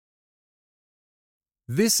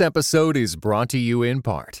This episode is brought to you in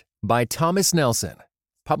part by Thomas Nelson,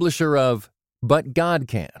 publisher of But God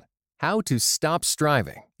Can: How to Stop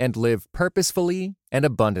Striving and Live Purposefully and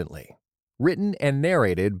Abundantly. Written and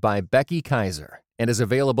narrated by Becky Kaiser and is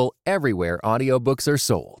available everywhere audiobooks are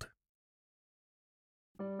sold.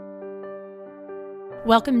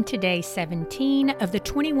 Welcome to day 17 of the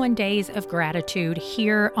 21 Days of Gratitude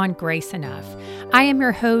here on Grace Enough. I am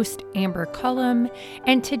your host, Amber Cullum,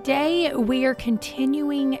 and today we are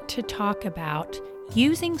continuing to talk about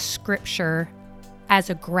using Scripture as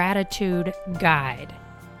a gratitude guide.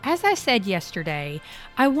 As I said yesterday,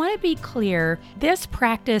 I want to be clear, this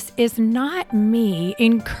practice is not me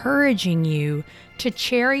encouraging you to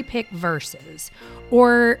cherry pick verses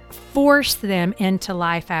or force them into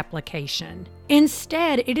life application.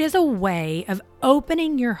 Instead, it is a way of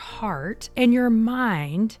opening your heart and your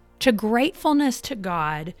mind to gratefulness to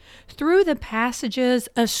God through the passages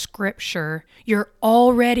of Scripture you're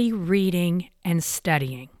already reading and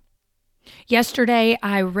studying. Yesterday,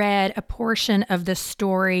 I read a portion of the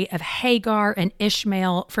story of Hagar and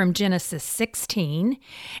Ishmael from Genesis 16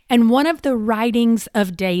 and one of the writings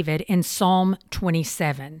of David in Psalm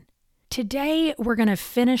 27. Today, we're going to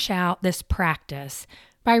finish out this practice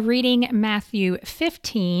by reading Matthew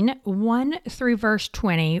 15, 1 through verse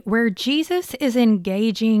 20, where Jesus is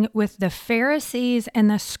engaging with the Pharisees and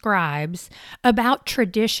the scribes about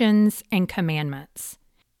traditions and commandments.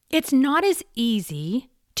 It's not as easy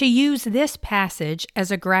to use this passage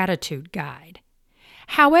as a gratitude guide.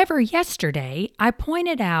 However, yesterday, I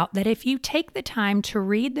pointed out that if you take the time to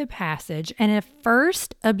read the passage and at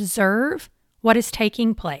first observe what is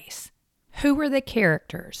taking place, who are the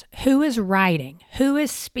characters? Who is writing? Who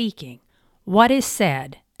is speaking? What is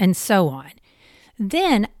said? And so on.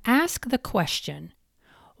 Then ask the question,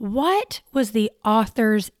 what was the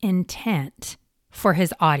author's intent for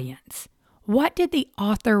his audience? What did the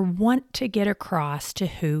author want to get across to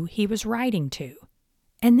who he was writing to?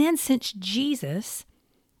 And then, since Jesus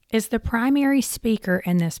is the primary speaker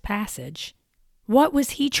in this passage, what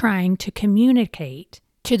was he trying to communicate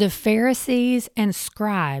to the Pharisees and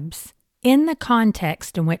scribes in the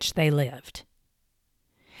context in which they lived?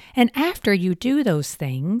 And after you do those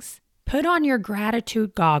things, put on your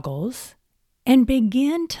gratitude goggles and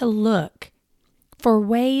begin to look for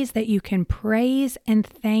ways that you can praise and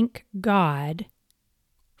thank God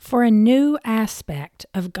for a new aspect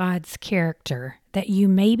of God's character that you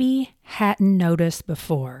maybe hadn't noticed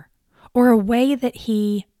before, or a way that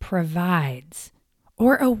He provides,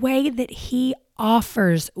 or a way that He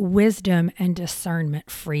offers wisdom and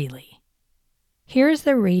discernment freely. Here's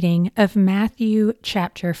the reading of Matthew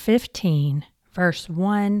chapter 15, verse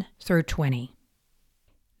 1 through 20.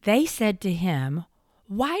 They said to him,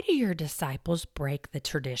 "Why do your disciples break the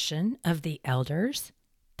tradition of the elders?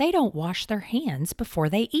 They don't wash their hands before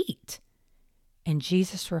they eat." And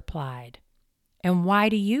Jesus replied, "And why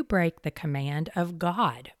do you break the command of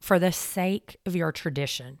God for the sake of your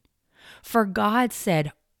tradition? For God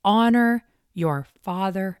said, 'Honor your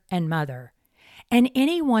father and mother,' and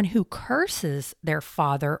anyone who curses their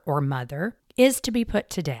father or mother is to be put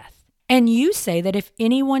to death. And you say that if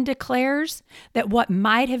anyone declares that what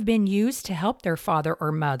might have been used to help their father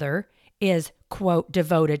or mother is, quote,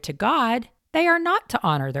 devoted to God, they are not to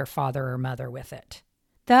honor their father or mother with it.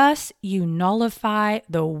 Thus you nullify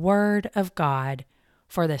the word of God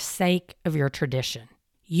for the sake of your tradition.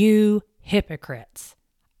 You hypocrites!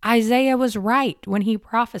 Isaiah was right when he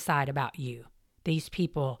prophesied about you. These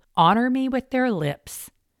people honor me with their lips,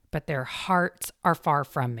 but their hearts are far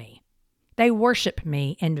from me. They worship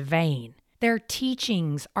me in vain. Their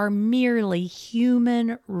teachings are merely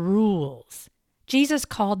human rules." Jesus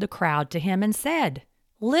called the crowd to him and said,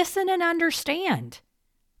 "Listen and understand.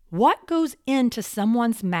 What goes into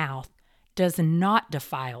someone's mouth does not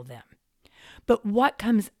defile them, but what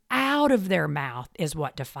comes out of their mouth is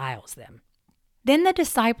what defiles them." Then the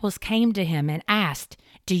disciples came to him and asked,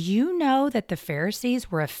 "Do you know that the Pharisees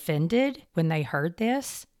were offended when they heard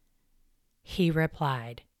this?" He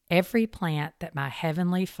replied, "Every plant that my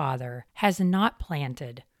heavenly Father has not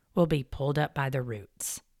planted will be pulled up by the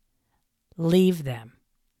roots. Leave them.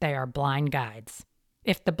 They are blind guides.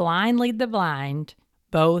 If the blind lead the blind,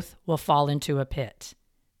 both will fall into a pit."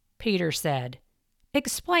 Peter said,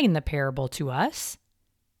 "Explain the parable to us."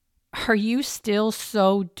 "Are you still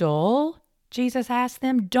so dull?" Jesus asked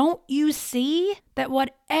them. "Don't you see that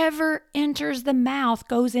whatever enters the mouth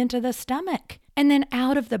goes into the stomach and then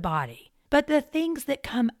out of the body? But the things that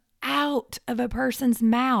come out of a person's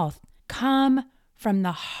mouth come from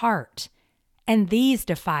the heart, and these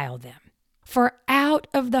defile them. For out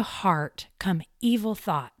of the heart come evil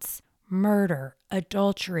thoughts, murder,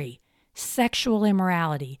 adultery, sexual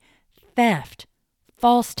immorality, theft,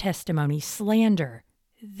 false testimony, slander.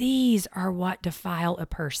 These are what defile a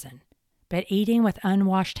person. But eating with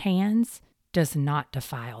unwashed hands does not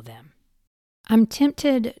defile them. I'm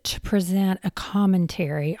tempted to present a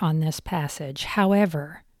commentary on this passage.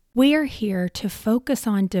 However, we are here to focus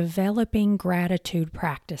on developing gratitude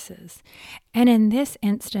practices. And in this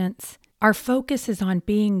instance, our focus is on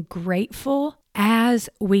being grateful as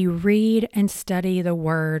we read and study the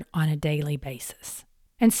Word on a daily basis.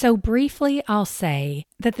 And so briefly, I'll say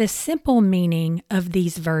that the simple meaning of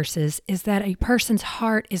these verses is that a person's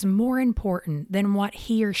heart is more important than what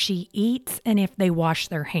he or she eats and if they wash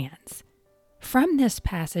their hands. From this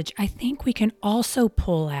passage, I think we can also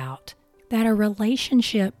pull out that a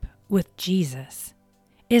relationship with Jesus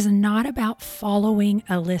is not about following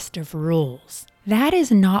a list of rules. That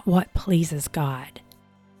is not what pleases God.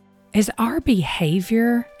 Is our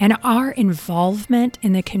behavior and our involvement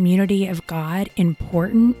in the community of God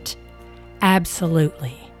important?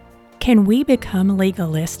 Absolutely. Can we become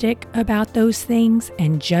legalistic about those things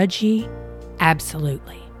and judgy?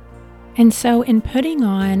 Absolutely. And so in putting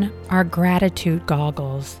on our gratitude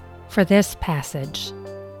goggles for this passage,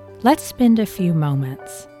 let's spend a few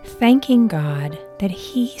moments thanking God that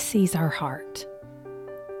He sees our heart,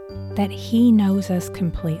 that He knows us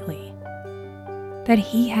completely, that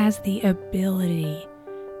He has the ability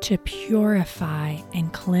to purify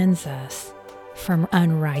and cleanse us from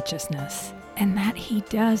unrighteousness, and that He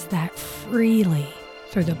does that freely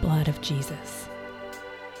through the blood of Jesus.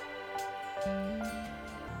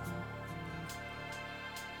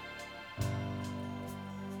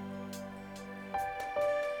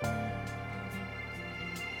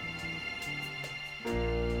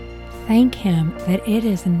 Thank Him that it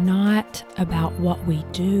is not about what we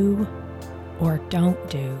do or don't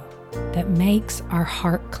do that makes our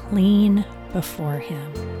heart clean before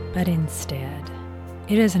Him, but instead,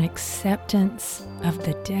 it is an acceptance of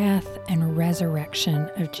the death and resurrection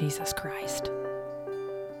of Jesus Christ.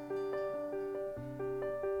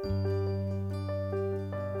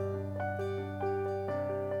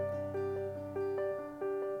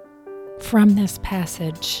 From this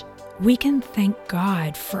passage, we can thank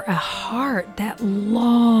God for a heart that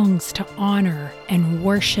longs to honor and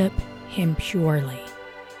worship Him purely.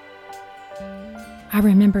 I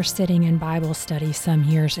remember sitting in Bible study some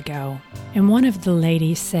years ago, and one of the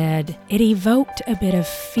ladies said it evoked a bit of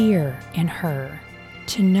fear in her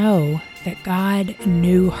to know that God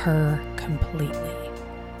knew her completely.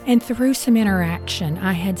 And through some interaction,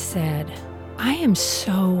 I had said, I am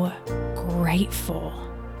so grateful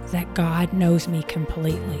that God knows me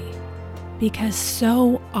completely, because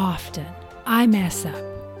so often I mess up.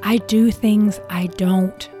 I do things I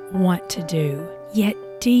don't want to do, yet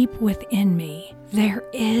deep within me, there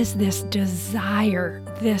is this desire,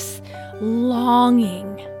 this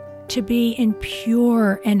longing to be in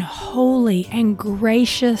pure and holy and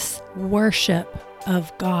gracious worship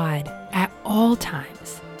of God at all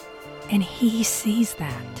times. And He sees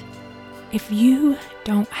that. If you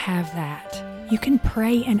don't have that, you can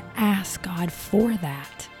pray and ask God for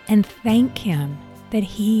that and thank Him that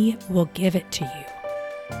He will give it to you.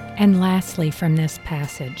 And lastly, from this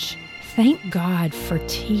passage, thank God for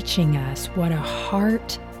teaching us what a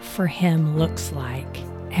heart for Him looks like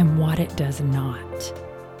and what it does not.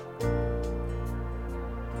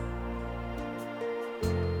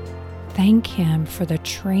 Thank Him for the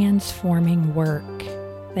transforming work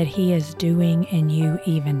that He is doing in you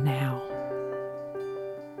even now.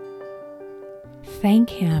 Thank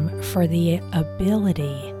Him for the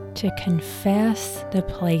ability to confess the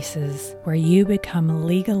places where you become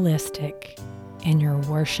legalistic in your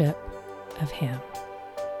worship of Him.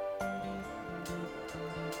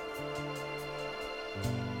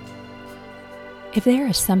 If there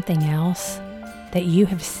is something else that you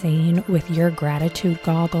have seen with your gratitude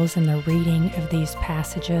goggles in the reading of these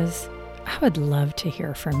passages, I would love to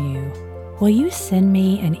hear from you. Will you send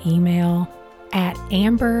me an email at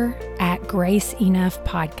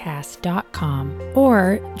amber@graceenoughpodcast.com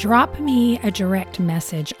or drop me a direct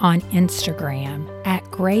message on Instagram at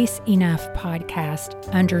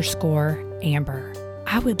graceenoughpodcast_Amber.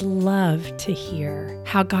 I would love to hear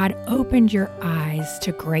how God opened your eyes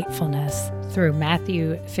to gratefulness through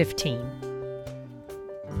Matthew 15.